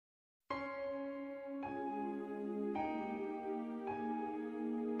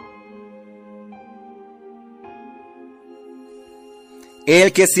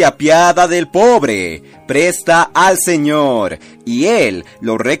El que se apiada del pobre, presta al Señor, y Él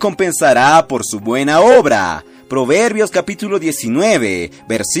lo recompensará por su buena obra. Proverbios capítulo 19,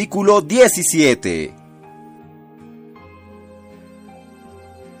 versículo 17.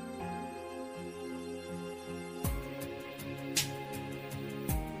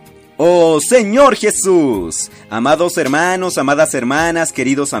 ¡Oh Señor Jesús! Amados hermanos, amadas hermanas,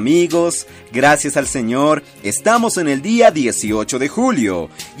 queridos amigos, gracias al Señor, estamos en el día 18 de julio.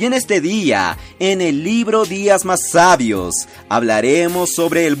 Y en este día, en el libro Días más sabios, hablaremos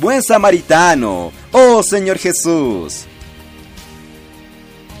sobre el buen samaritano. ¡Oh Señor Jesús!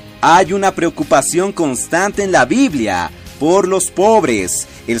 Hay una preocupación constante en la Biblia por los pobres.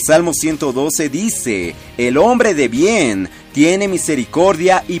 El Salmo 112 dice: el hombre de bien tiene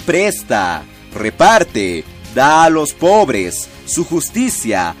misericordia y presta, reparte, da a los pobres, su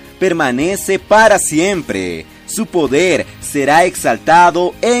justicia permanece para siempre, su poder será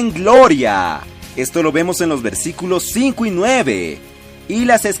exaltado en gloria. Esto lo vemos en los versículos 5 y 9. Y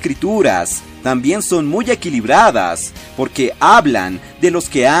las escrituras también son muy equilibradas, porque hablan de los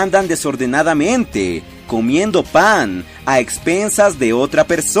que andan desordenadamente, comiendo pan a expensas de otra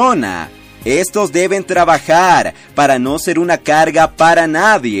persona. Estos deben trabajar para no ser una carga para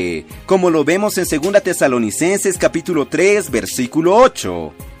nadie, como lo vemos en 2 Tesalonicenses capítulo 3, versículo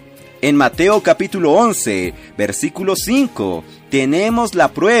 8. En Mateo capítulo 11, versículo 5, tenemos la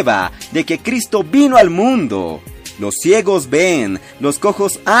prueba de que Cristo vino al mundo. Los ciegos ven, los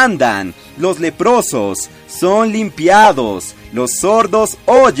cojos andan, los leprosos son limpiados, los sordos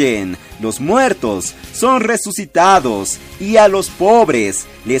oyen, los muertos son resucitados, y a los pobres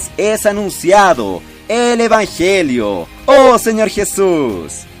les es anunciado el Evangelio. ¡Oh Señor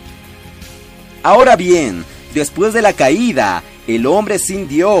Jesús! Ahora bien, después de la caída, el hombre sin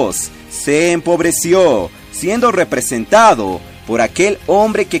Dios se empobreció, siendo representado por aquel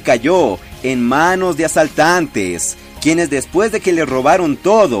hombre que cayó en manos de asaltantes, quienes después de que le robaron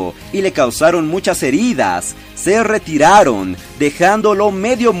todo y le causaron muchas heridas, se retiraron, dejándolo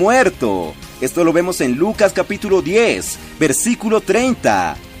medio muerto. Esto lo vemos en Lucas capítulo 10, versículo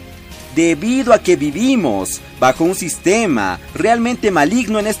 30. Debido a que vivimos bajo un sistema realmente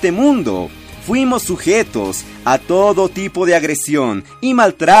maligno en este mundo, fuimos sujetos a todo tipo de agresión y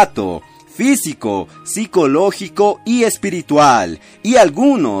maltrato, físico, psicológico y espiritual, y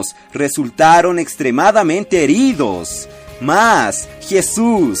algunos resultaron extremadamente heridos. Mas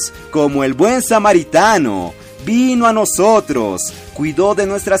Jesús, como el buen samaritano, vino a nosotros, cuidó de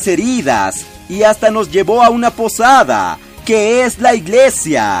nuestras heridas y hasta nos llevó a una posada, que es la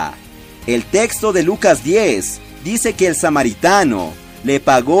iglesia. El texto de Lucas 10 dice que el samaritano le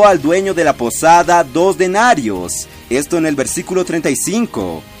pagó al dueño de la posada 2 denarios, esto en el versículo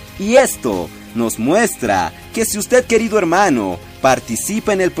 35. Y esto nos muestra que si usted, querido hermano,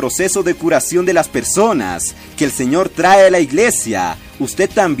 participa en el proceso de curación de las personas que el Señor trae a la iglesia, usted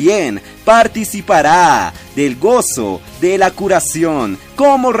también participará del gozo de la curación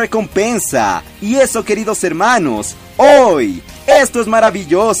como recompensa. Y eso, queridos hermanos, hoy, esto es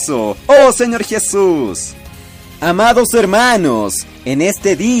maravilloso. ¡Oh Señor Jesús! Amados hermanos, en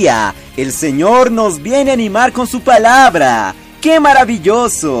este día el Señor nos viene a animar con su palabra. ¡Qué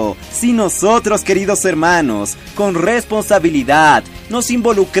maravilloso! Si nosotros, queridos hermanos, con responsabilidad nos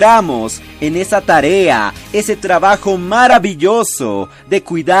involucramos en esa tarea, ese trabajo maravilloso de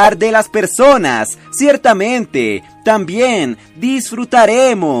cuidar de las personas, ciertamente también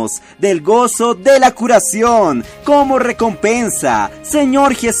disfrutaremos del gozo de la curación como recompensa.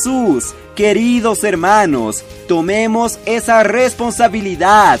 Señor Jesús, queridos hermanos, tomemos esa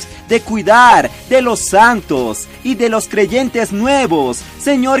responsabilidad de cuidar de los santos y de los creyentes nuevos,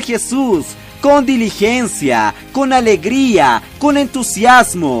 Señor Jesús, con diligencia, con alegría, con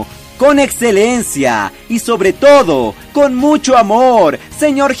entusiasmo, con excelencia y sobre todo con mucho amor.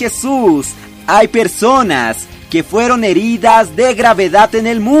 Señor Jesús, hay personas que fueron heridas de gravedad en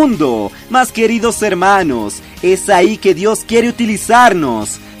el mundo, mas queridos hermanos, es ahí que Dios quiere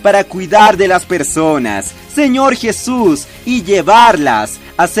utilizarnos para cuidar de las personas, Señor Jesús, y llevarlas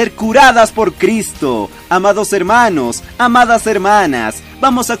a ser curadas por Cristo. Amados hermanos, amadas hermanas,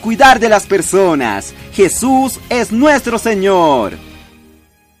 vamos a cuidar de las personas. Jesús es nuestro Señor.